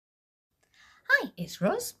Hi, it's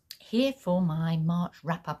Ros here for my March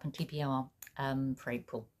wrap-up and TBR for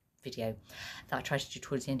April video that I try to do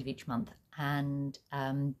towards the end of each month. And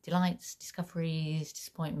delights, discoveries,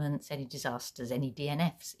 disappointments, any disasters, any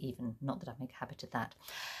DNFs even, not that I make a habit of that,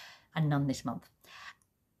 and none this month.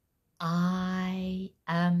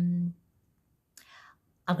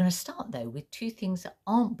 I'm going to start though with two things that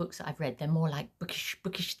aren't books that I've read. They're more like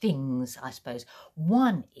bookish things, I suppose.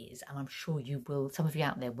 One is, and I'm sure you will, some of you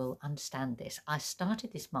out there will understand this, I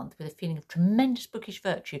started this month with a feeling of tremendous bookish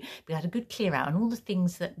virtue because I had a good clear out and all the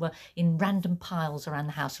things that were in random piles around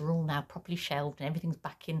the house are all now properly shelved and everything's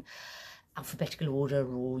back in alphabetical order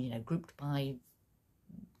or, you know, grouped by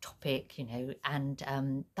topic, you know, and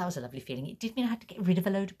that was a lovely feeling. It did mean I had to get rid of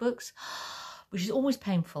a load of books, which is always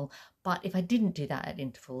painful, but if I didn't do that at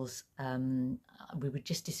intervals, we would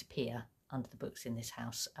just disappear under the books in this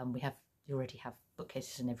house. And we already have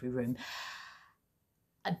bookcases in every room.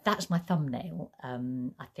 That's my thumbnail,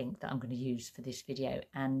 I think, that I'm going to use for this video.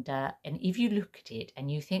 And if you look at it and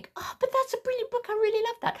you think, oh, but that's a brilliant book, I really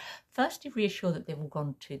love that. First, you reassure that they've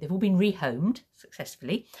all been rehomed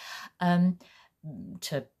successfully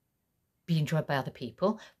to be enjoyed by other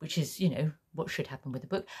people, which is, you know, what should happen with a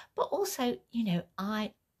book. But also, you know,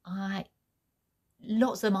 I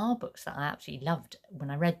lots of them are books that I absolutely loved when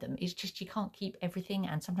I read them. It's just you can't keep everything,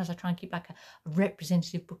 and sometimes I try and keep like a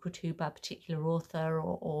representative book or two by a particular author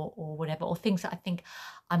or whatever, or things that I think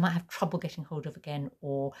I might have trouble getting hold of again,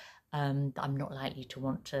 or that I'm not likely to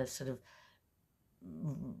want to sort of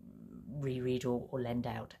reread or lend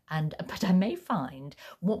out. But I may find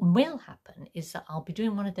what will happen is that I'll be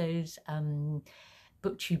doing one of those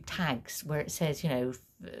booktube tags where it says, you know,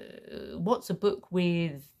 what's a book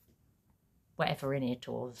with whatever in it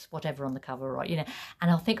or whatever on the cover, or, you know,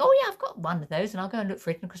 and I'll think, oh yeah, I've got one of those, and I'll go and look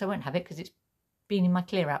for it, and of course I won't have it because it's been in my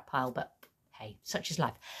clear out pile, but hey, such is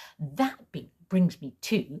life. That brings me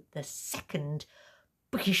to the second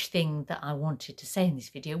bookish thing that I wanted to say in this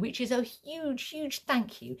video, which is a huge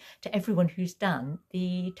thank you to everyone who's done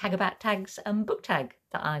the Tag About Tags book tag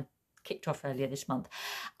that I kicked off earlier this month.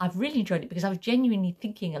 I've really enjoyed it because I was genuinely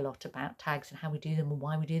thinking a lot about tags and how we do them and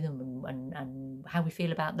why we do them and how we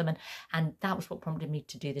feel about them, and that was what prompted me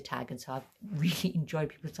to do the tag, and so I've really enjoyed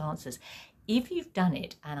people's answers. If you've done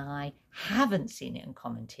it and I haven't seen it and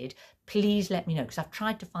commented, please let me know, because I've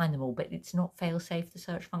tried to find them all, but it's not fail-safe, the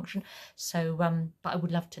search function. So, but I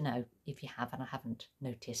would love to know if you have and I haven't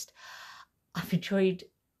noticed. I've enjoyed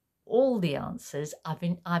all the answers.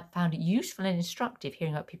 I've found it useful and instructive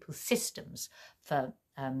hearing about people's systems for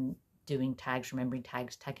doing tags, remembering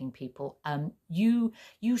tags, tagging people. You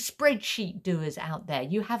spreadsheet doers out there,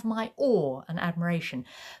 you have my awe and admiration.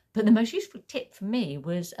 But the most useful tip for me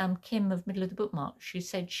was Kim of Middle of the Bookmark. She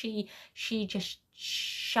said she just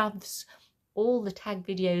shoves all the tag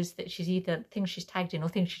videos that she's either things she's tagged in or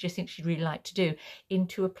things she just thinks she'd really like to do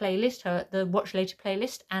into a playlist, the Watch Later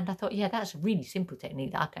playlist. And I thought, yeah, that's a really simple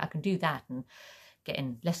technique that I can do that and get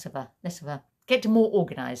in get more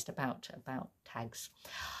organised about tags.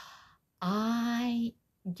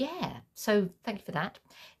 So thank you for that.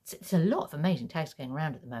 It's a lot of amazing tags going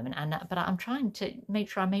around at the moment, but I'm trying to make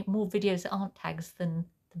sure I make more videos that aren't tags than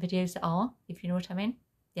the videos that are, if you know what I mean.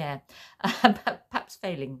 Yeah, perhaps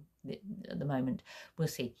failing at the moment. We'll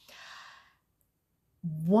see.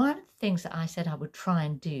 One of the things that I said I would try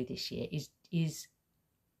and do this year is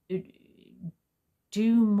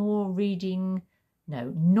do more reading.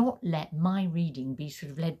 No, not let my reading be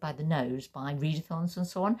sort of led by the nose by readathons and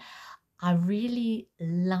so on. I really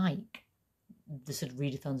like the sort of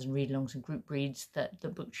readathons and read-alongs and group reads that the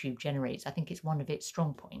BookTube generates. I think it's one of its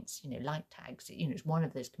strong points, you know, like tags, you know, it's one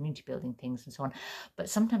of those community building things and so on. But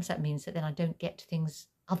sometimes that means that then I don't get to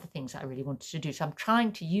other things that I really wanted to do. So I'm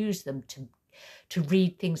trying to use them to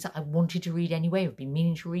read things that I wanted to read anyway, or been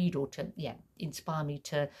meaning to read, or to, yeah, inspire me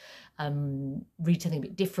to read something a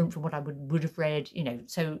bit different from what I would have read, you know,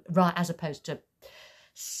 so right, as opposed to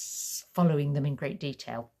following them in great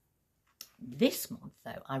detail. This month,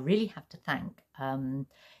 though, I really have to thank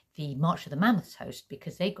the March of the Mammoths host,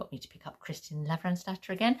 because they got me to pick up Kristin Lavransdatter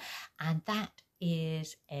again, and that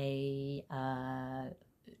is a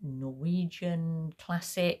Norwegian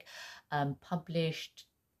classic published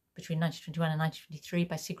between 1921 and 1923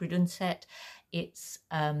 by Sigrid Undset. It's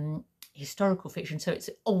historical fiction, so it's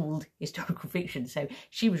old historical fiction. So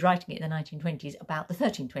she was writing it in the 1920s about the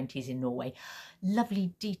 1320s in Norway.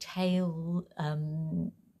 Lovely detail.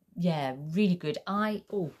 Yeah, really good.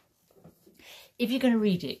 If you're going to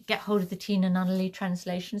read it, get hold of the Tina Nunnally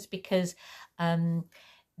translations, because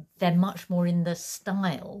they're much more in the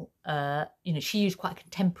style. You know, she used quite a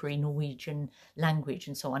contemporary Norwegian language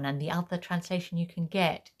and so on, and the other translation you can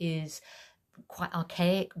get is quite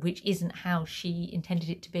archaic, which isn't how she intended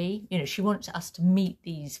it to be. You know, she wants us to meet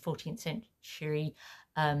these 14th century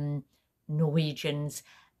Norwegians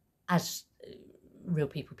as real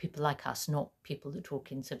people, people like us, not people that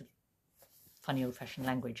talk in sort of funny old-fashioned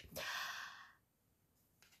language.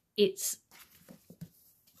 It's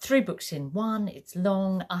 3 books in one. It's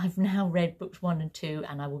long. I've now read books 1 and 2,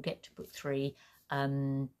 and I will get to book 3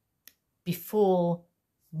 before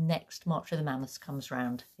next March of the Mammoths comes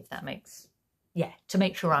round, if that makes, yeah, to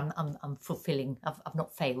make sure I'm fulfilling. I've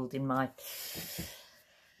not failed in my,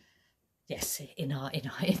 yes, in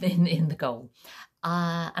the goal,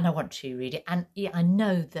 and I want to read it. And yeah, I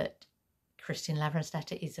know that Kristin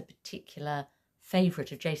Lavransdatter is a particular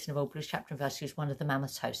favourite of Jason of Old Blues Chapter and Verse, who's one of the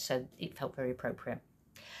Mammoths hosts, so it felt very appropriate.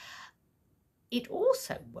 It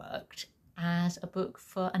also worked as a book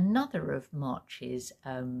for another of March's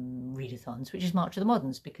readathons, which is March of the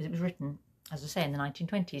Moderns, because it was written, as I say, in the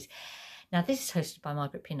 1920s. Now, this is hosted by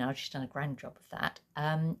Margaret Pinard. She's done a grand job of that.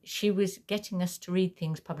 She was getting us to read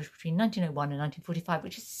things published between 1901 and 1945,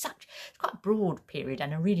 which is it's quite a broad period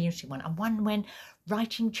and a really interesting one, and one when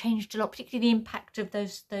writing changed a lot, particularly the impact of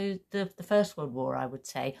the First World War, I would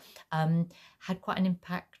say, had quite an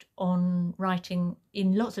impact on writing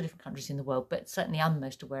in lots of different countries in the world, but certainly I'm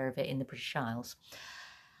most aware of it in the British Isles.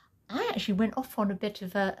 I actually went off on a bit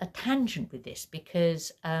of a tangent with this because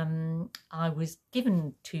I was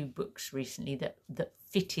given 2 books recently that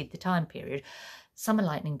fitted the time period. Summer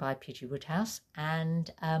Lightning by P.G. Wodehouse and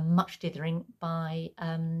Much Dithering by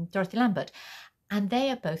Dorothy Lambert. And they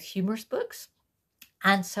are both humorous books.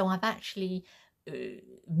 And so I've actually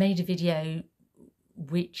made a video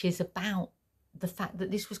which is about the fact that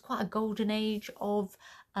this was quite a golden age of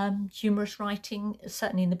humorous writing,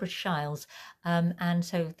 certainly in the British Isles. And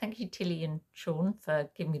so thank you, Tilly and Sean, for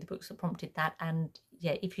giving me the books that prompted that. And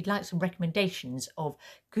yeah, if you'd like some recommendations of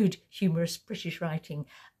good humorous British writing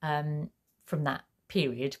from that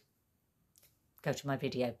period, go to my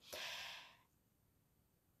video.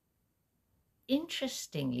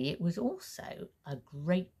 Interestingly, it was also a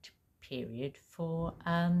great period for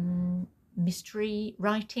mystery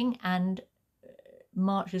writing, and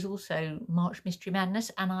March is also March Mystery Madness,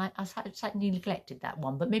 and I slightly neglected that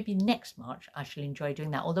one, but maybe next March I shall enjoy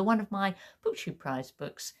doing that, although one of my BookTube Prize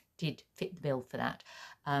books did fit the bill for that,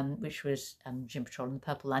 which was Jim Patrol and the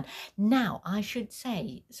Purple Line. Now, I should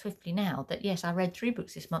say swiftly now that yes, I read 3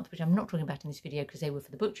 books this month, which I'm not talking about in this video because they were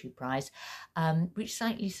for the BookTube Prize, which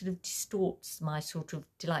slightly sort of distorts my sort of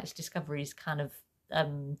Delights Discoveries kind of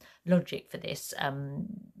logic for this,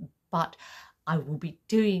 but I will be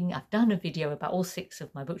doing, I've done a video about all 6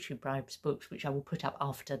 of my BookTube Prize books, which I will put up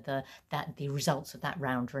after the results of that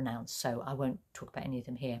round are announced, so I won't talk about any of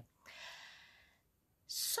them here.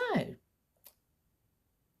 So,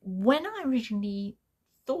 when I originally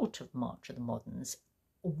thought of March of the Moderns,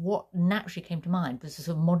 what naturally came to mind was the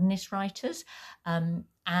sort of modernist writers,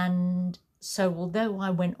 and so although I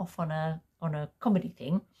went off on a comedy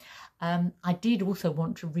thing, I did also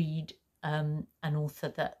want to read an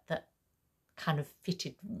author that kind of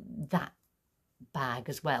fitted that bag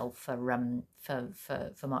as well for March of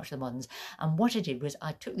the Moderns. And what I did was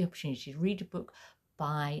I took the opportunity to read a book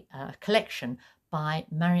by a collection by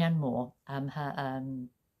Marianne Moore,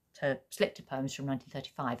 her selected poems from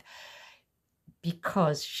 1935,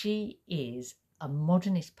 because she is a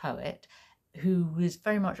modernist poet who was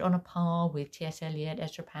very much on a par with T.S. Eliot,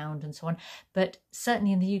 Ezra Pound and so on, but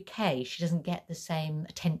certainly in the UK she doesn't get the same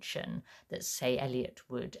attention that, say, Eliot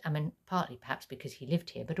would. I mean, partly perhaps because he lived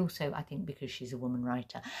here, but also I think because she's a woman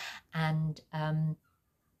writer. And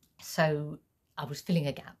so I was filling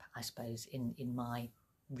a gap, I suppose, in my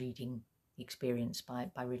reading experience by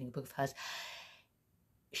reading a book of hers.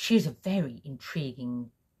 She's a very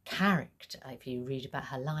intriguing character if you read about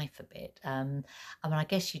her life a bit. I mean, I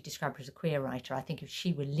guess you'd describe her as a queer writer. I think if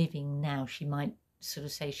she were living now, she might sort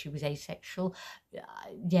of say she was asexual.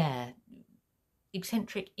 Yeah,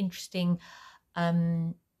 eccentric, interesting.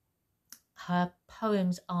 Her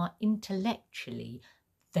poems are intellectually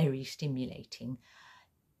very stimulating.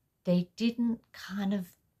 They didn't kind of,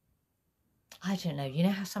 I don't know, you know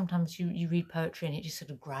how sometimes you read poetry and it just sort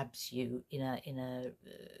of grabs you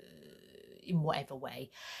in whatever way.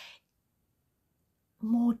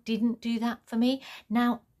 Moore didn't do that for me.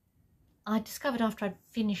 Now, I discovered after I'd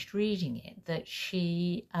finished reading it that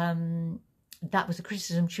she, that was a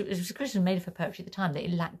criticism, it was a criticism made of her poetry at the time, that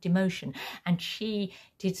it lacked emotion, and she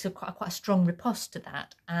did quite a strong riposte to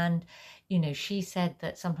that. And, you know, she said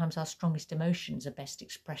that sometimes our strongest emotions are best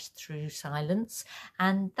expressed through silence,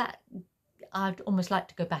 and that I'd almost like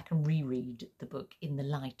to go back and reread the book in the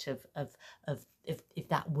light of if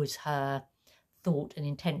that was her thought and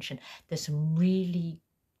intention. There's some really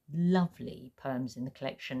lovely poems in the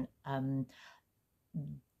collection that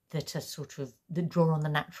are that draw on the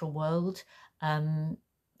natural world, and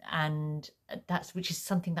which is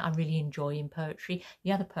something that I really enjoy in poetry.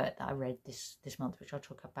 The other poet that I read this month, which I'll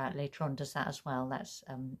talk about later on, does that as well. That's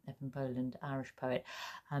Evan Boland, Irish poet.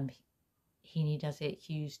 Heaney does it,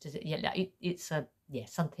 Hughes does it. Yeah, it's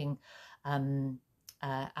something.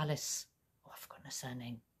 Alice, I've forgotten her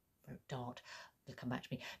surname. Wrote Dart. It'll come back to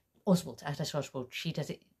me. Alice Oswald. She does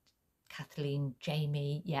it. Kathleen,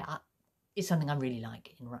 Jamie. Yeah, it's something I really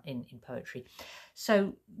like in poetry.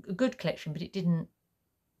 So a good collection, but it didn't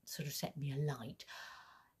sort of set me alight.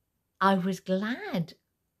 I was glad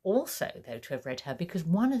also, though, to have read her, because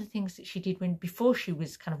one of the things that she did before she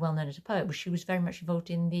was kind of well known as a poet was she was very much involved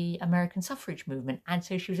in the American suffrage movement, and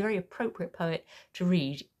so she was a very appropriate poet to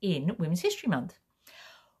read in Women's History Month.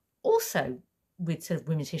 Also, with sort of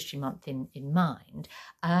Women's History Month in mind,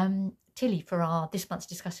 Tilly, for this month's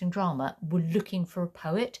Discussing Drama, were looking for a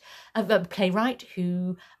playwright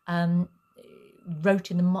who wrote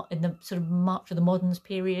in the sort of March of the Moderns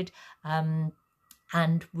period,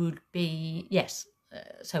 and would be,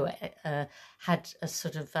 had a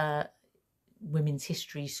sort of women's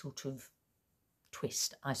history sort of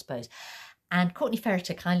twist, I suppose. And Courtney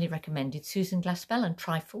Ferreter kindly recommended Susan Glaspell and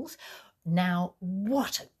Trifles. Now,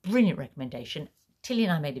 what a brilliant recommendation. Tilly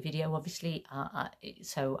and I made a video, obviously,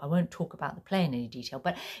 so I won't talk about the play in any detail,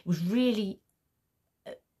 but it was really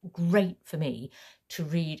great for me to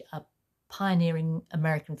read a pioneering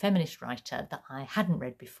American feminist writer that I hadn't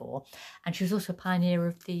read before, and she was also a pioneer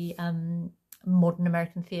of the modern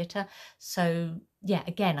American theatre. So yeah,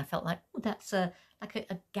 again, I felt like, oh, that's a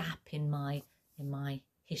gap in my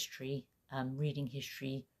history, reading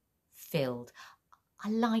history field. I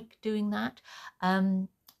like doing that. There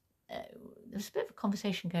was a bit of a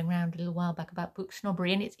conversation going around a little while back about book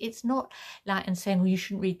snobbery, and it's not like and saying, well, you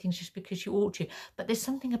shouldn't read things just because you ought to, but there's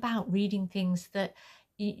something about reading things that,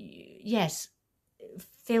 yes,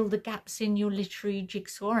 fill the gaps in your literary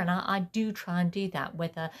jigsaw, and I do try and do that,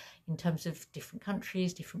 whether in terms of different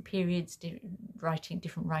countries, different periods, different writing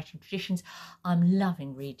traditions. I'm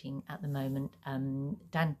loving reading at the moment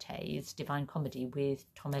Dante's Divine Comedy with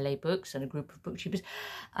Tom L.A. Books and a group of booktubers,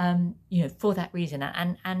 for that reason,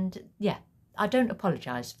 and yeah, I don't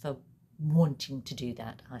apologise for wanting to do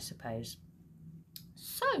that, I suppose.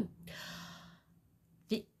 So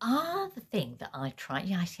the other thing that I try,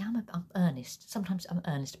 I'm earnest. Sometimes I'm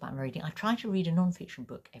earnest about my reading. I try to read a non-fiction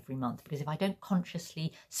book every month, because if I don't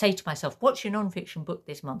consciously say to myself, what's your non-fiction book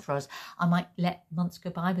this month, Ros, I might let months go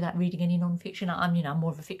by without reading any non-fiction. I'm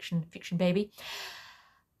more of a fiction baby.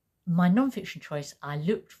 My non-fiction choice, I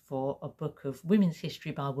looked for a book of women's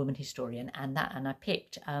history by a woman historian, and I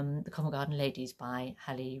picked The Covent Garden Ladies by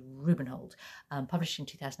Hallie Rubenhold, published in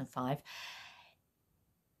 2005.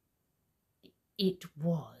 It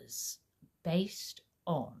was based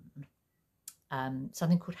on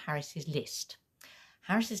something called Harris's List.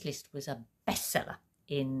 Harris's List was a bestseller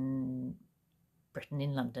in Britain,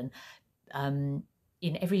 in London. In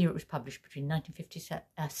every year it was published between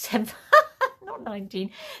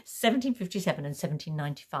 1757 and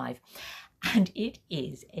 1795. And it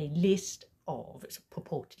is a list of,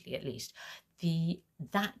 purportedly at least,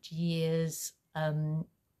 that year's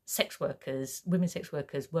women sex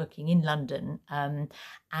workers working in London, and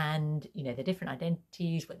their different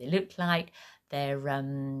identities, what they look like, their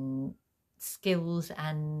skills,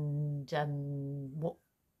 and what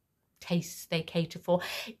tastes they cater for.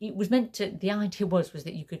 It was meant to, the idea was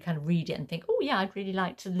that you could kind of read it and think, oh yeah, I'd really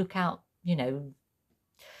like to look out,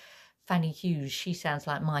 Fanny Hughes, she sounds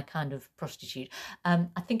like my kind of prostitute. I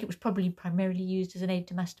think it was probably primarily used as an aid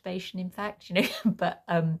to masturbation, in fact, but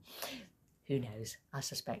who knows, I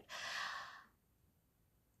suspect.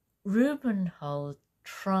 Rubenhold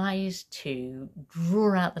tries to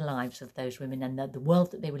draw out the lives of those women and the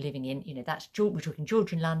world that they were living in. We're talking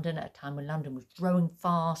Georgian London at a time when London was growing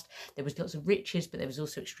fast. There was lots of riches, but there was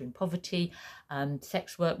also extreme poverty.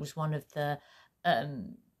 Sex work was one of the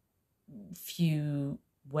few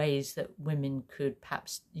ways that women could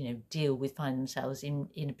perhaps, deal with finding themselves in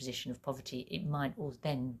a position of poverty. It might all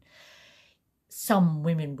then, some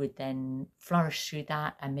women would then flourish through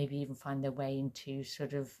that and maybe even find their way into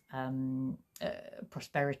sort of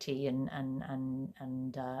prosperity and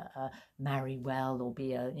marry well, or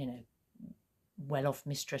be a well-off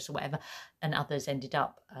mistress or whatever, and others ended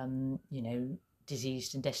up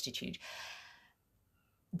diseased and destitute.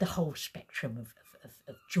 The whole spectrum of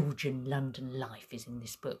Georgian London life is in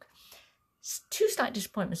this book. Two slight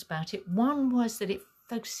disappointments about it. One was that it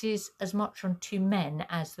focuses as much on two men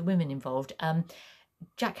as the women involved.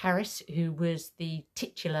 Jack Harris, who was the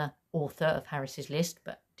titular author of Harris's List,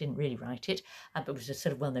 but didn't really write it, but was a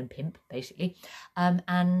sort of well-known pimp, basically,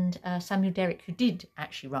 and Samuel Derrick, who did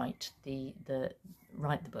actually write the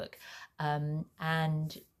book,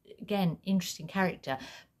 and again, interesting character,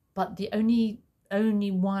 but the only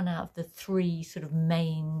one out of the three sort of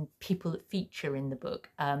main people that feature in the book,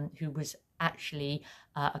 who was actually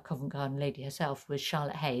a Covent Garden lady herself, was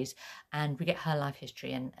Charlotte Hayes, and we get her life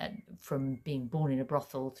history, and from being born in a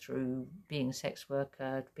brothel through being a sex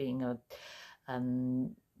worker, being a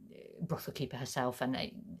brothel keeper herself,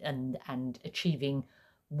 and achieving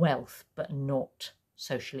wealth but not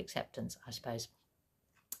social acceptance, I suppose.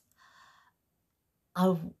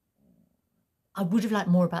 I would have liked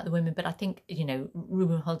more about the women, but I think, you know,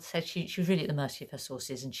 Rubenhold said she was really at the mercy of her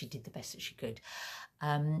sources, and she did the best that she could.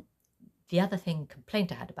 The other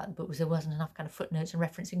complaint I had about the book was there wasn't enough kind of footnotes and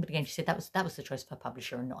referencing, but again, she said that was the choice of her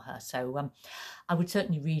publisher and not her. So I would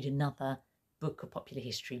certainly read another book of popular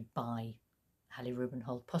history by Hallie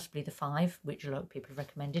Rubenhold, possibly The Five, which a lot of people have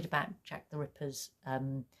recommended, about Jack the Ripper's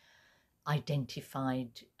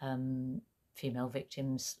identified female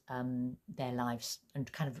victims, their lives, and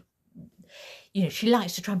kind of, you know, she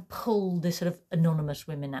likes to try and pull the sort of anonymous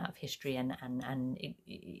women out of history and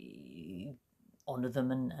honour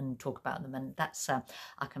them and talk about them, and that's I'm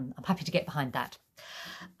happy to get behind that.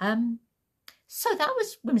 So that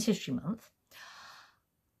was Women's History Month.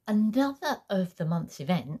 Another of the month's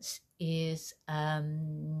events is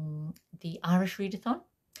the Irish Readathon.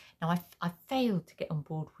 Now, I failed to get on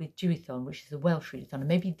board with Deweython, which is the Welsh Readathon, and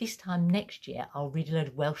maybe this time next year I'll read a load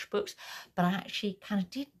of Welsh books, but I actually kind of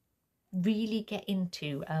did really get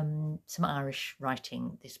into some Irish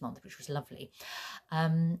writing this month, which was lovely.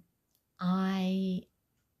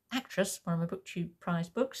 Actress, one of my BookTube prize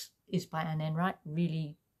books, is by Anne Enright,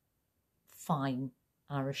 really fine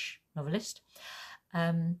Irish novelist.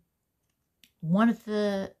 One of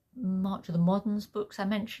the March of the Moderns books I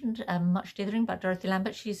mentioned, Much Dithering, by Dorothy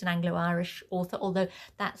Lambert, she's an Anglo-Irish author, although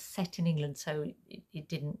that's set in England, so it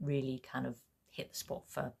didn't really kind of hit the spot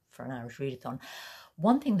for an Irish readathon.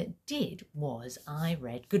 One thing that did was I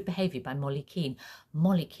read Good Behaviour by Molly Keane.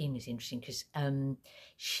 Molly Keane is interesting because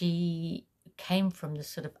she came from the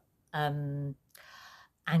sort of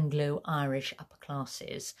Anglo-Irish upper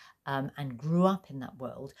classes and grew up in that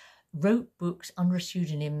world, wrote books under a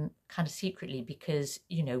pseudonym kind of secretly because,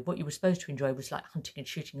 you know, what you were supposed to enjoy was like hunting and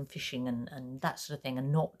shooting and fishing and that sort of thing,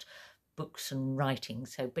 and not books and writing.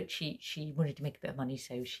 So, but she wanted to make a bit of money,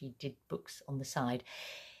 so she did books on the side.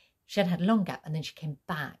 She had a long gap, and then she came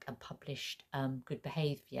back and published Good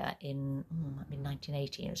Behaviour in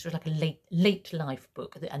 1980. It was sort of like a late life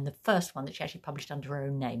book, and the first one that she actually published under her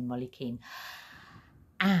own name, Molly Keane.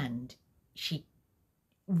 And she,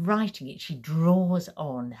 writing it, she draws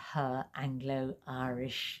on her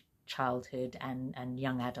Anglo-Irish childhood and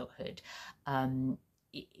young adulthood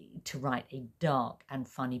to write a dark and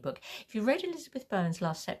funny book. If you read Elizabeth Bowen's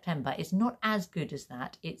Last September, it's not as good as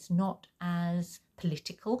that. It's not as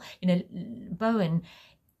political. You know, Bowen,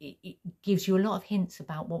 it gives you a lot of hints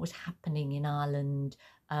about what was happening in Ireland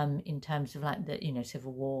in terms of like the, you know,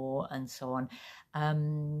 Civil War and so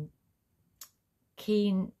on.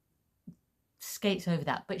 Keane skates over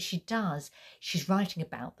that, but she's writing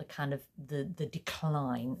about the kind of the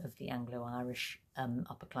decline of the Anglo-Irish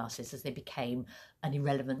upper classes as they became an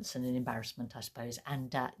irrelevance and an embarrassment, I suppose.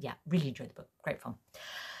 And yeah, really enjoyed the book, great fun.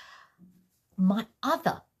 My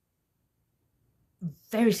other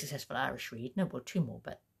very successful Irish read, no, well, two more,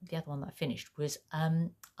 but the other one that I finished was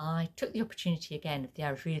I took the opportunity again of the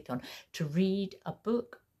Irish Readathon to read a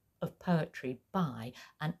book of poetry by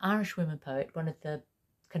an Irish women poet, one of the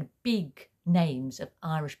kind of big names of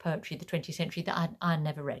Irish poetry of the 20th century that I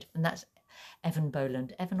never read, and that's Evan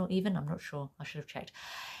Boland. Evan or Even, I'm not sure, I should have checked.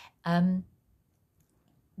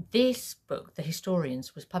 This book, The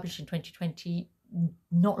Historians, was published in 2020,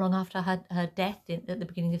 not long after her death at the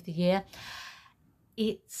beginning of the year.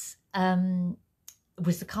 It's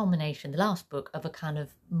was the culmination, the last book, of a kind of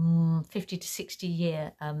 50 to 60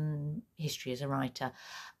 year history as a writer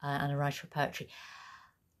and a writer of poetry.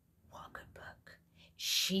 What a good book.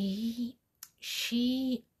 She,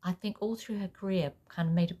 I think, all through her career kind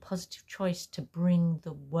of made a positive choice to bring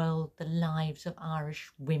the world, the lives of Irish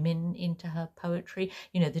women into her poetry,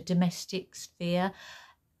 you know, the domestic sphere,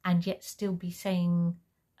 and yet still be saying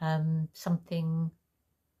something,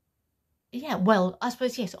 yeah, well, I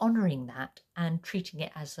suppose, yes, honouring that and treating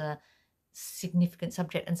it as a significant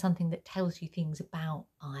subject and something that tells you things about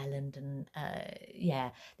Ireland, and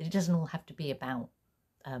yeah, that it doesn't all have to be about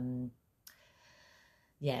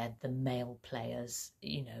yeah, the male players,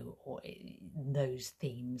 you know, or those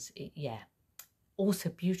themes. Yeah, also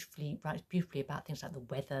writes beautifully about things like the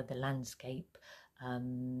weather, the landscape,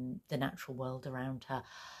 the natural world around her.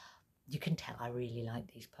 You can tell I really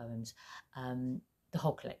like these poems. The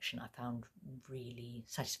whole collection I found really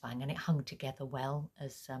satisfying, and it hung together well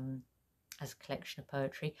as a collection of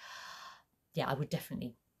poetry. Yeah, I would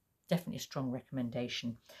definitely a strong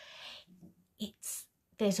recommendation.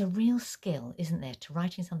 There's a real skill, isn't there, to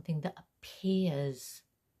writing something that appears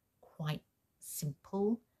quite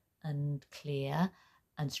simple and clear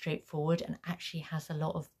and straightforward and actually has a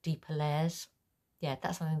lot of deeper layers. Yeah,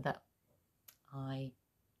 that's something that I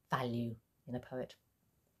value in a poet.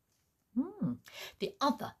 The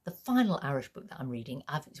final Irish book that I'm reading,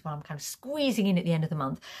 it's one I'm kind of squeezing in at the end of the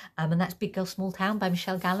month, and that's Big Girl Small Town by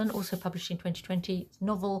Michelle Gallen, also published in 2020. It's a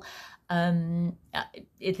novel.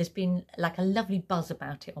 There's been like a lovely buzz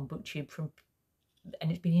about it on BookTube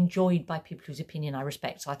and it's been enjoyed by people whose opinion I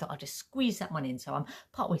respect. So I thought I'd just squeeze that one in. So I'm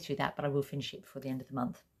partway through that, but I will finish it before the end of the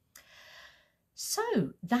month.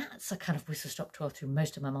 So that's a kind of whistle-stop tour through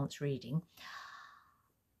most of my month's reading.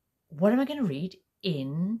 What am I going to read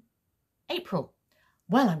in April?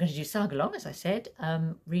 Well, I'm going to do Saga Long, as I said,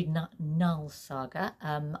 read Null's Saga.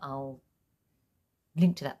 I'll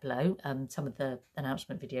link to that below, some of the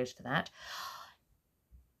announcement videos for that.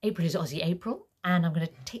 April is Aussie April, and I'm going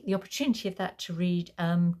to take the opportunity of that to read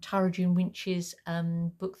Tara June Winch's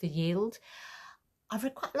book, The Yield. I've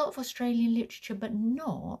read quite a lot of Australian literature, but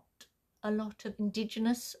not a lot of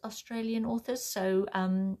Indigenous Australian authors, so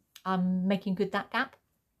I'm making good that gap.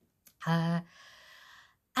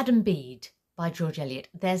 Adam Bede by George Eliot.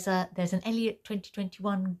 There's an Eliot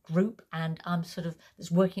 2021 group, and I'm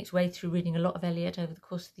it's working its way through reading a lot of Eliot over the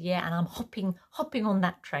course of the year, and I'm hopping on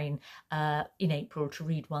that train in April to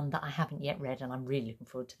read one that I haven't yet read, and I'm really looking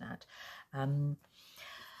forward to that.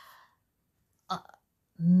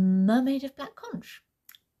 Mermaid of Black Conch.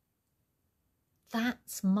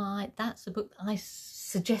 That's the book that I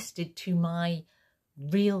suggested to my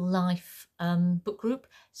real life book group,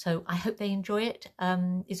 so I hope they enjoy it.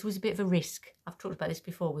 It's always a bit of a risk. I've talked about this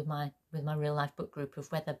before with my real life book group,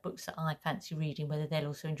 of whether books that I fancy reading, whether they'll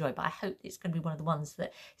also enjoy it, but I hope it's going to be one of the ones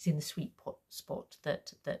that is in the sweet spot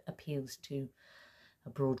that appeals to a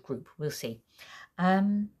broad group. We'll see.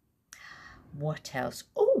 What else?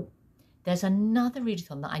 Oh, there's another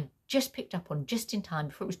readathon that I just picked up on just in time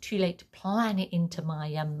before it was too late to plan it into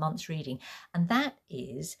my month's reading, and that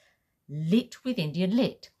is Lit with Indian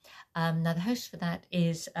Lit. Now the host for that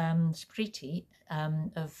is Spriti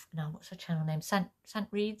of, now what's her channel name? Sant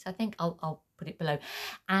Reads, I think. I'll put it below.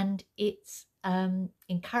 And it's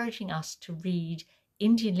encouraging us to read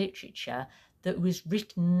Indian literature that was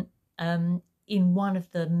written in one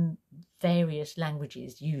of the various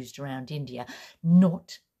languages used around India,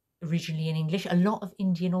 not originally in English. A lot of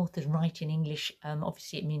Indian authors write in English.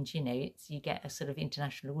 Obviously it means, you get a sort of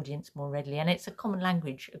international audience more readily, and it's a common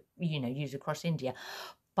language, used across India.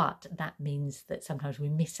 But that means that sometimes we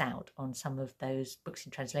miss out on some of those books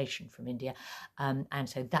in translation from India. And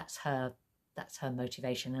so that's her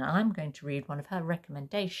motivation. And I'm going to read one of her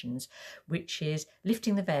recommendations, which is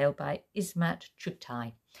Lifting the Veil by Ismat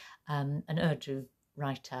Chugtai, an Urdu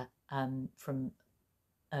writer from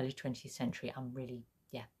early 20th century. I'm really,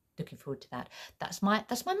 looking forward to that. That's my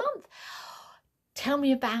month. Tell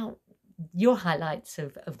me about your highlights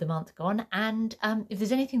of the month gone, and if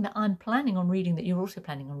there's anything that I'm planning on reading that you're also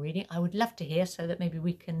planning on reading, I would love to hear, so that maybe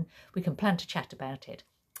we can plan to chat about it.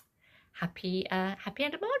 Happy end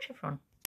of March, everyone.